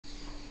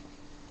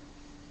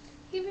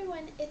Hey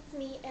everyone, it's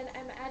me, and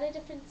I'm at a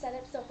different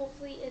setup, so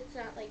hopefully it's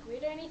not like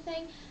weird or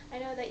anything. I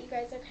know that you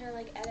guys are kind of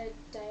like at a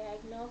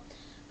diagonal,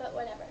 but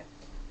whatever.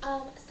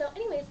 So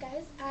anyways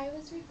guys, I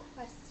was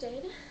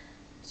requested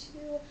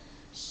to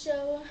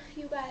show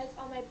you guys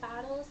all my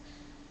bottles,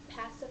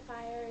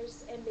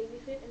 pacifiers, and baby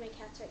food, and my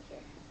cat's right here.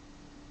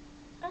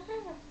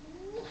 Okay.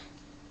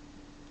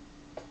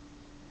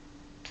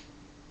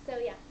 So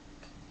yeah.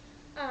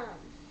 Um,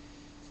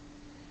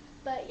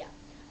 but yeah.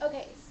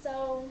 Okay,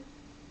 so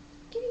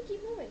can you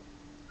keep moving?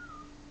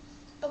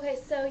 Okay,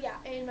 so yeah,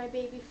 and my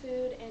baby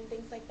food and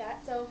things like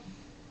that. So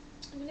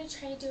I'm going to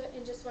try to do it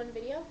in just one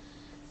video.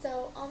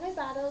 So all my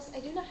bottles,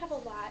 I do not have a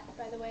lot,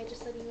 by the way,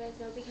 just letting you guys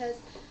know, because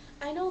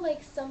I know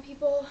like some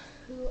people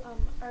who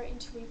are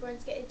into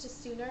reborns get into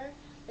sooner,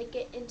 like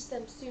get into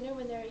them sooner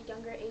when they're a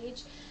younger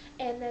age,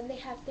 and then they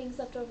have things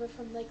left over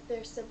from like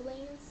their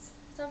siblings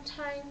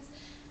sometimes.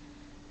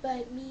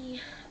 But me,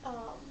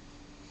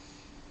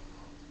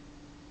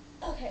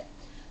 okay,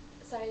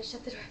 sorry to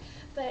shut the door.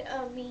 But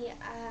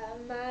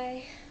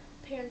my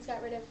parents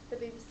got rid of the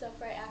baby stuff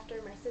right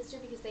after my sister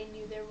because they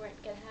knew they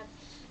weren't gonna have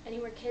any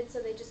more kids, so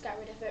they just got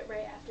rid of it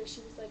right after she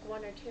was like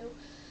 1 or 2.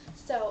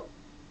 So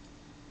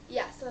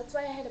yeah, so that's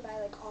why I had to buy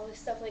like all this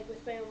stuff like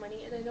with my own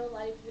money, and I know a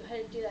lot of you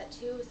had to do that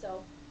too.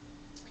 So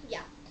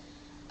yeah.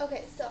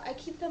 Okay, so I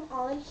keep them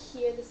all in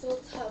here, this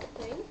little tub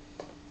thing.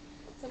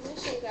 So I'm going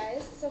to show you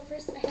guys. So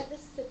first I have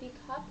this sippy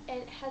cup,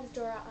 and it has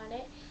Dora on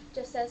it.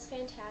 Just says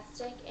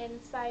fantastic, and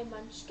it's by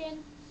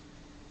Munchkin.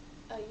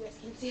 Oh, you guys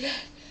can't see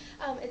that.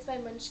 It's by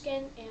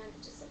Munchkin, and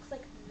it just looks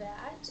like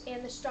that.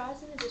 And the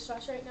straw's in the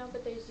dishwasher right now,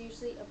 but there's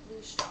usually a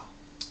blue straw.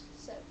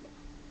 So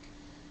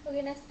yeah.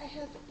 Okay, next I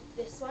have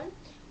this one,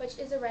 which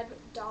is a red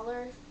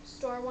dollar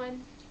store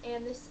one,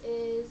 and this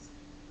is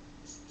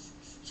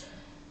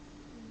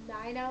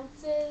 9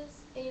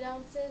 ounces, 8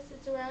 ounces.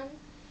 It's around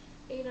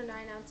 8 or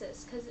 9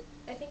 ounces, because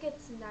I think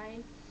it's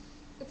 9.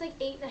 It's like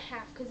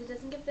 8.5 because it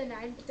doesn't give the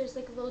 9, but there's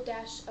like a little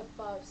dash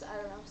above, so I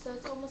don't know. So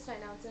it's almost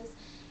 9 ounces,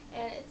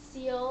 and it's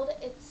sealed.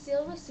 It's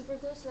sealed with super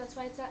glue, so that's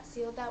why it's not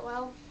sealed that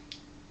well.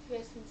 You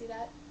guys can see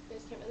that. You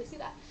guys can't really see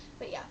that,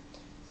 but yeah.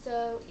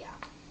 So yeah.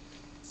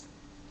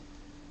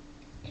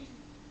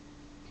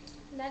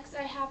 Next,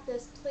 I have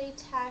this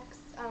Playtex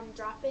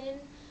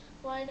drop-in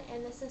one,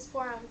 and this is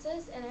 4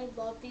 ounces, and I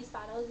love these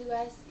bottles, you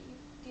guys.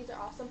 These are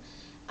awesome.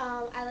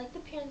 I like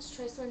the Parents'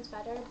 Choice ones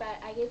better, but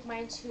I gave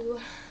mine to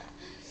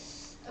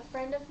a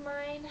friend of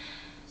mine,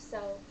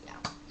 so yeah.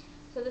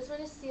 So this one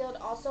is sealed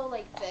also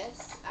like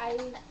this.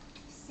 I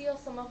seal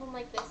some of them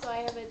like this, so I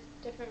have a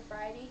different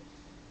variety,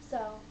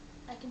 so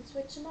I can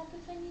switch them up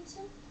if I need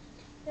to.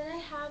 Then I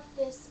have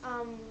this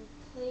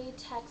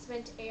Playtex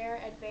Mint Air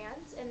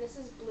Advance, and this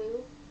is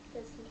blue. You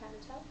guys can kind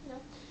of tell,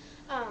 no?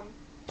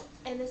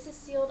 And this is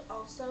sealed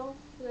also.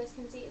 You guys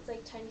can see it's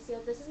like tiny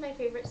sealed. This is my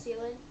favorite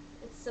sealant.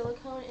 It's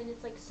silicone, and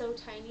it's like so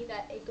tiny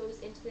that it goes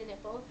into the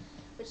nipple,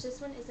 which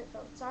this one isn't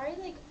filled. Sorry,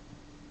 like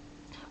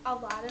a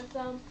lot of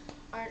them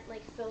aren't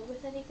like filled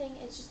with anything.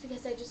 It's just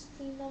because I just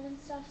cleaned them and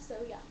stuff.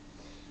 So yeah.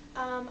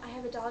 I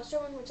have a dollar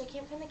store one, which I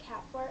can't find the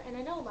cap for, and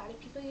I know a lot of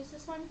people use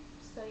this one.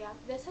 So yeah,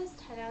 this has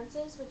 10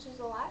 ounces, which is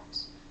a lot.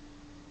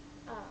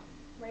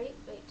 Right?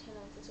 Wait, 10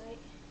 ounces, right?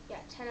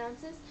 Yeah, 10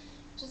 ounces,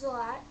 which is a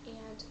lot.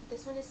 And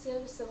this one is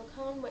sealed with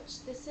silicone,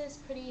 which this is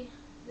pretty.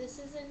 This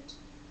isn't.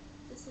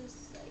 This is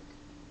like,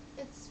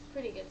 it's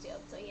pretty good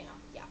sealed. So you know,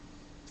 yeah.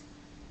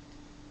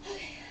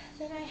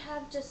 Then I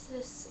have just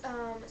this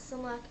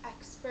Similac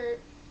Expert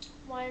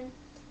one,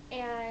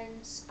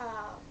 and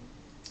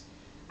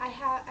I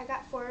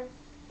got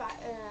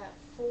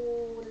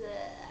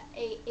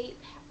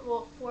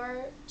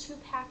 2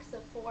 packs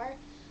of 4,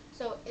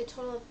 so a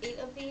total of 8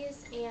 of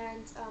these,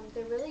 and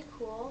they're really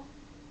cool.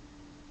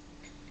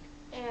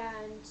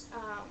 And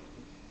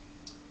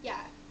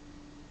yeah,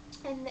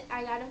 and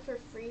I got them for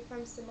free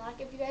from Similac.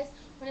 If you guys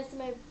want to see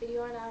my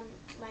video on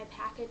my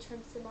package from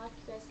Similac,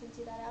 you guys can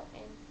see that out,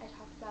 and I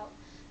talk about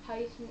how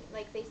you can,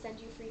 like, they send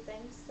you free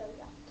things, so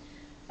yeah.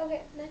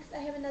 Okay, next I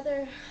have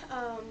another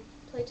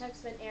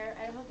Playtex Mint Air.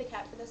 I don't have the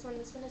cap for this one.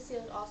 This one is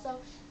sealed also.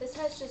 This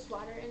has just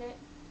water in it,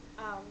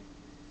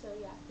 so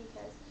yeah,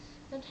 because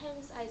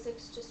sometimes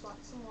Isaacs just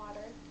wants some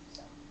water,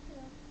 so, you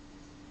know.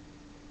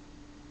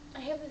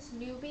 I have this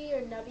Newbie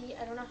or Nubby,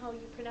 I don't know how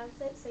you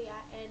pronounce it, so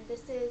yeah, and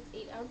this is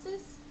 8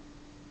 ounces.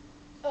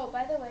 Oh,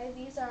 by the way,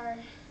 these are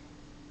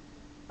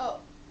 9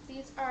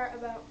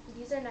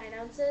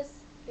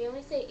 ounces. They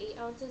only say 8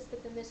 ounces,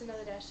 but then there's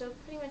another dash, so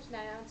pretty much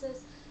 9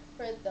 ounces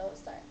for those.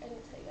 Sorry, I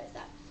didn't tell you guys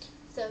that.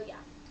 So yeah.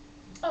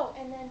 Oh,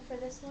 and then for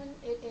this one,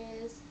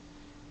 it's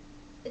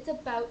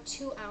about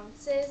 2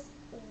 ounces,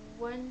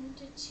 1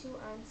 to 2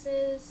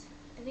 ounces.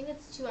 I think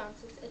it's 2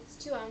 ounces. It's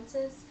 2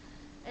 ounces,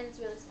 and it's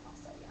really small,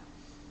 so yeah.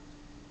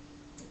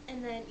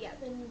 And then, yeah,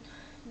 the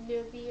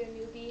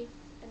Newbie,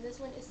 and this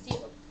one is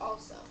sealed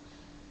also.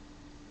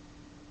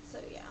 So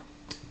yeah.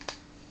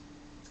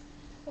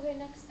 Okay,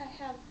 next I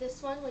have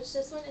this one, which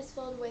this one is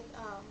filled with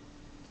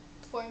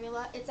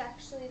formula. It's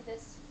actually the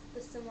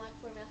Similac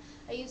formula.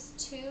 I used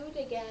 2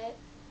 to get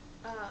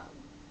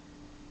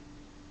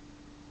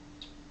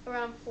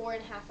around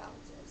 4.5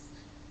 ounces.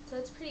 So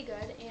it's pretty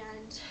good,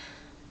 and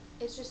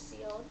it's just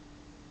sealed.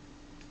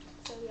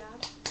 So yeah.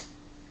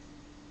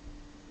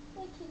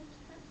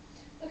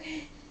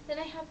 Okay, then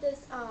I have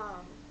this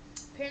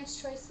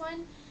Parents' Choice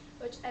one,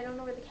 which I don't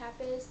know where the cap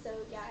is, so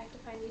yeah, I have to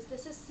find these.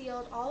 This is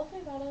sealed. All of my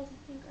bottles,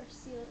 I think, are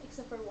sealed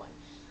except for one.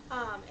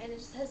 And it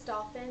just has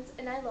dolphins,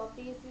 and I love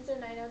these. These are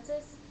 9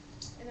 ounces,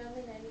 and they're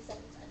only 97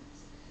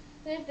 cents.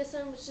 Then I have this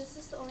one, which is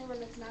just the only one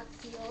that's not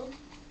sealed,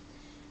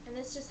 and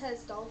this just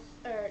has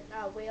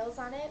whales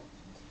on it.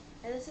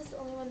 And this is the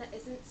only one that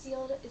isn't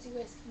sealed, as you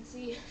guys can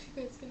see. If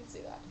you guys can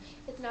see that,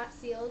 it's not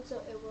sealed,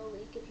 so it will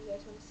leak. If you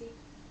guys want to see,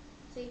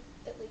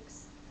 it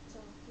leaks. So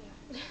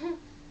yeah.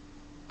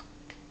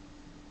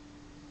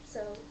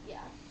 So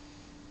yeah.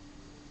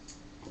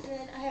 And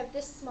then I have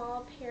this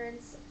small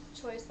Parents'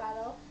 Choice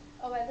bottle.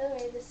 Oh, by the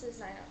way, this is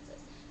 9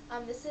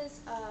 ounces. This is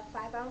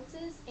 5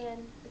 ounces,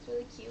 and it's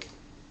really cute.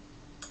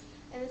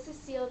 And this is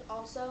sealed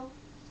also,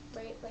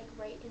 right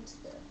into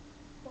the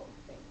whole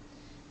thing.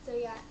 So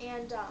yeah,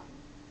 and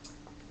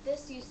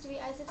this used to be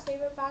Isaac's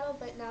favorite bottle,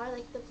 but now I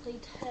like the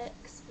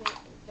Playtex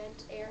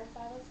Vent Air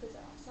bottles because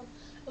they're awesome.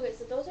 Okay,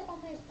 so those are all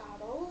my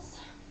bottles.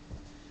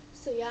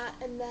 So yeah,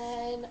 and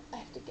then I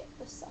have to get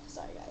this stuff.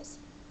 Sorry, guys.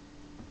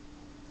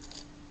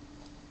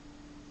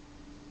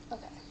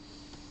 Okay.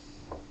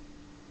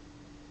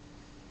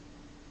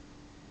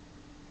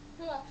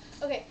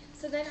 Okay,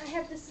 so then I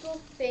have this little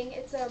thing.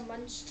 It's a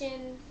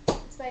Munchkin.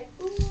 It's by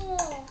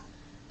okay.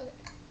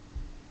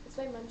 It's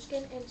by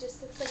Munchkin, and it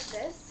just looks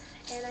like this.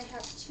 And I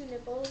have 2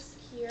 nipples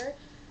here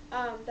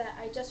that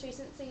I just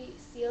recently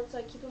sealed, so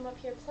I keep them up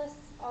here. Plus,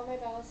 all my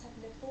bottles have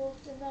nipples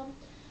in them,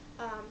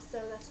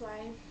 so that's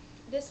why.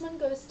 This one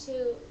goes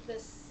to the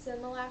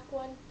Similac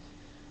one,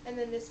 and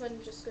then this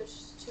one just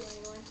goes to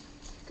anyone.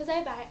 Because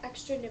I buy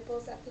extra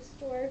nipples at the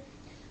store,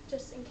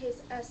 just in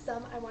case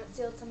some I want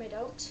sealed, some I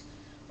don't,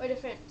 or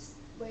different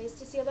ways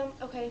to seal them.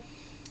 Okay,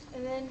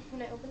 and then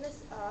when I open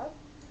this up,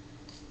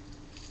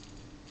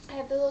 I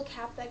have the little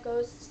cap that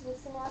goes to the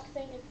Similac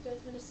thing, if you guys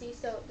want to see.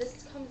 So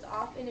this comes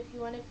off, and if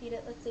you want to feed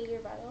it, let's say to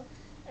your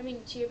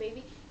to your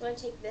baby, you want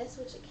to take this,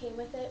 which it came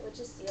with it, which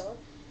is sealed,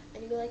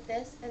 and you go like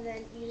this, and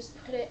then you just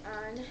put it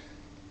on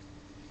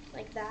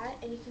like that,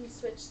 and you can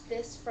switch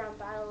this from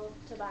bottle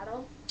to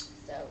bottle.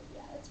 So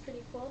yeah, that's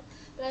pretty cool.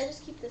 But I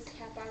just keep this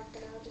cap on for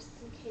now, just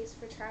in case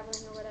for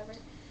traveling or whatever.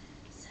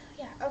 So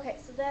yeah, okay,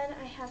 so then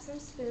I have some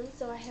spoons.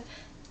 So I have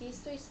these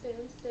 3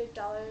 spoons. They're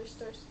dollar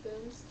store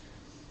spoons.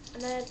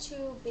 And then I have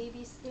 2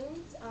 baby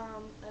spoons.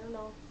 I don't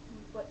know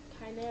what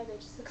kind they are. They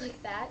just look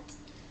like that.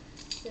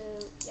 So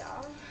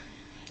yeah.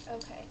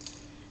 Okay.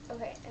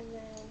 Okay, and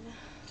then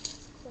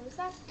let's close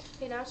that.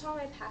 Okay, now to all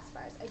my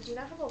pacifiers. I do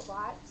not have a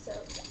lot, so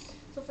yeah.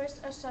 So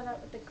first I'll start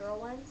out with the girl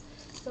ones.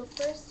 So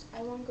first,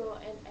 I won't go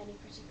in any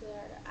particular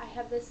order. I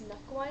have this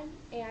Nook one,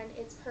 and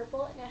it's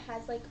purple, and it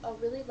has like a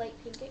really light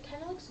pink. It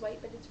kind of looks white,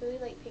 but it's really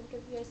light pink,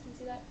 if you guys can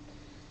see that.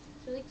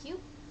 It's really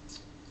cute.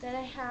 Then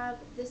I have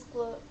this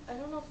glow, I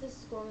don't know if this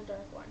is glow in the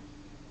dark one.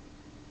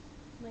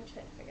 I might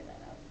try to figure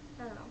that out.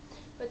 I don't know.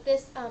 But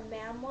this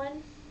Ma'am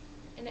one,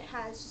 and it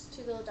has just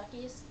 2 little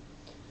duckies.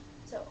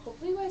 So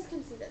hopefully you guys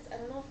can see this. I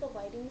don't know if the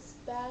lighting's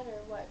bad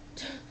or what.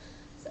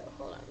 So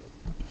hold on.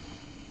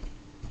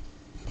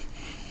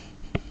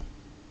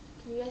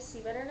 Can you guys see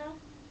better now?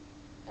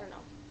 I don't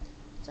know.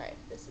 Sorry,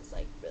 this is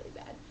like really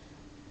bad.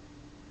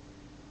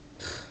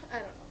 I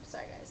don't know.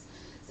 Sorry, guys.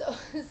 So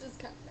this is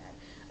kind of bad.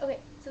 Okay,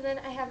 so then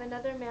I have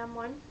another Ma'am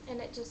one,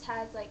 and it just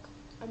has like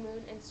a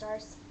moon and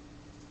stars.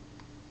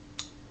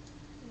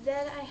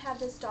 Then I have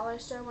this dollar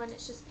store one.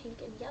 It's just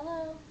pink and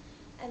yellow.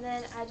 And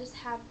then I just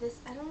have this.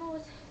 I don't know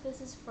what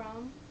this is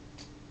from.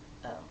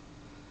 Oh,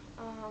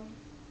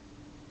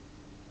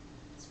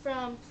 it's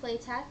from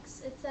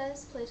Playtex. It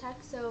says Playtex,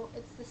 so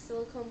it's the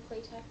silicone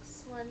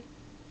Playtex one.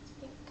 It's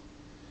pink.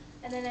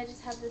 And then I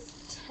just have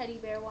this teddy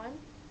bear one.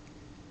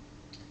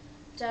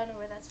 Don't know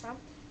where that's from.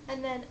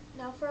 And then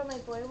now for all my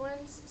boy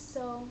ones.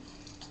 So,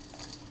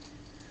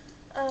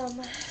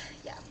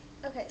 yeah.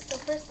 Okay, so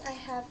first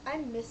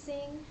I'm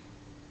missing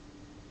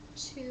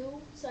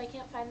 2, so I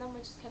can't find them,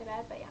 which is kind of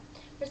bad, but yeah.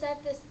 First I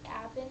have this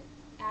Advent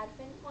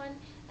one,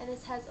 and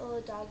this has a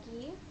little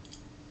doggy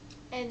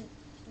and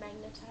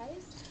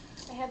magnetized.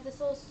 I have this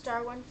little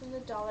star one from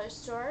the dollar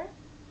store,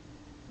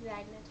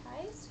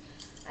 magnetized.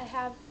 I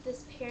have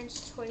this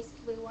Parents' Choice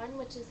blue one,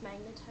 which is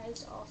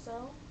magnetized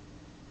also.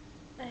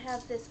 I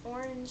have this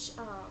orange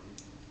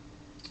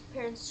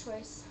Parents'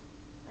 Choice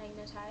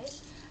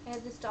magnetized. I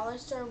have this dollar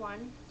store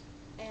one,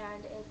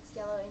 and it's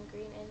yellow and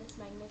green, and it's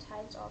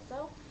magnetized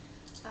also.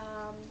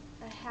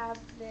 I have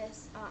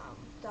this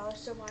dollar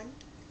store one,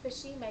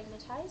 fishy,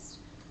 magnetized.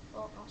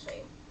 Well, I'll show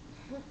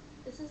you.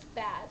 This is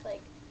bad.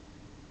 Like,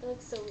 it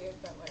looks so weird,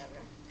 but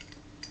whatever.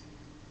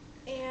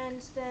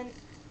 And then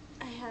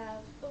I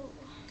have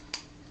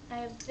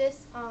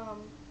this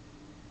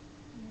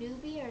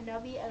newbie or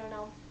nubby, I don't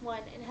know,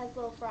 one. It has a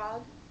little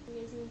frog.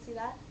 You guys even see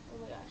that? Oh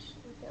my gosh,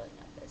 I'm failing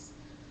at this.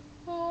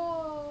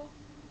 Oh.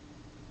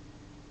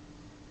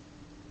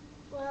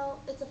 Well,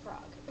 it's a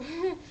frog.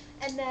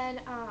 And then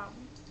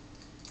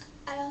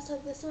I also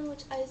have this one,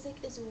 which Isaac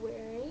is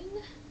wearing,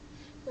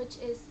 which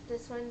is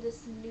this one,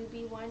 this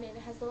newbie one, and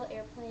it has a little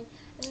airplane.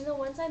 And then the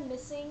ones I'm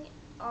missing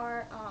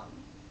are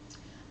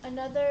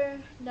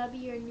another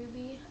nubby or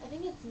newbie. I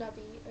think it's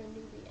nubby or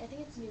newbie. I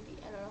think it's newbie.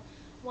 I don't know.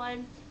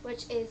 One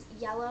which is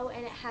yellow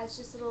and it has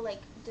just little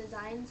like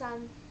designs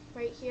on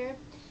right here.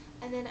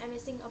 And then I'm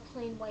missing a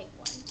plain white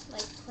one,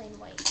 like plain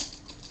white.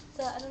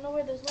 So I don't know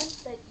where those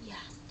went, but yeah.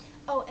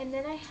 Oh, and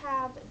then I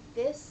have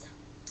this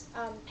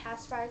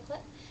pacifier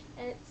clip,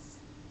 and it's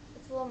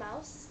a little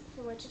mouse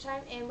for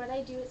wintertime. And what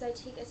I do is I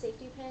take a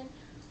safety pin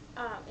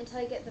until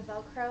I get the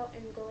Velcro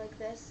and go like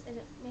this, and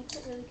it makes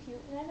it really cute.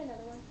 And I have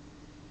another one.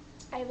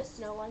 I have a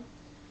snow one.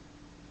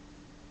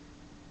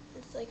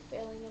 It's like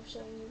failing of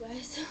showing you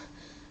guys.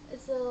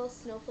 It's a little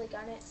snowflake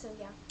on it, so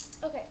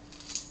yeah. Okay,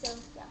 so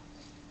yeah.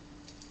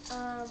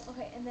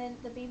 Okay, and then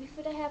the baby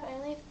food I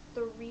only have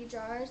 3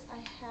 jars.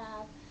 I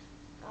have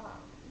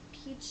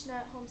peach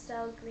nut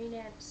homestyle green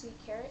and sweet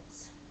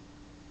carrots.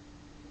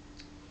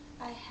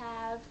 I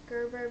have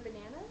Gerber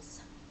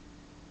bananas.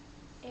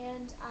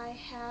 And I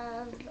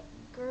have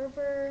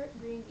Gerber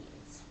green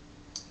beans.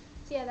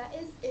 So yeah, that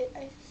is it,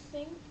 I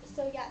think.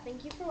 So yeah,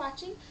 thank you for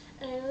watching.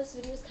 And I know this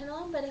video is kind of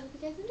long, but I hope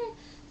you guys enjoyed.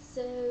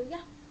 So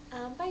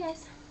yeah, bye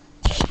guys.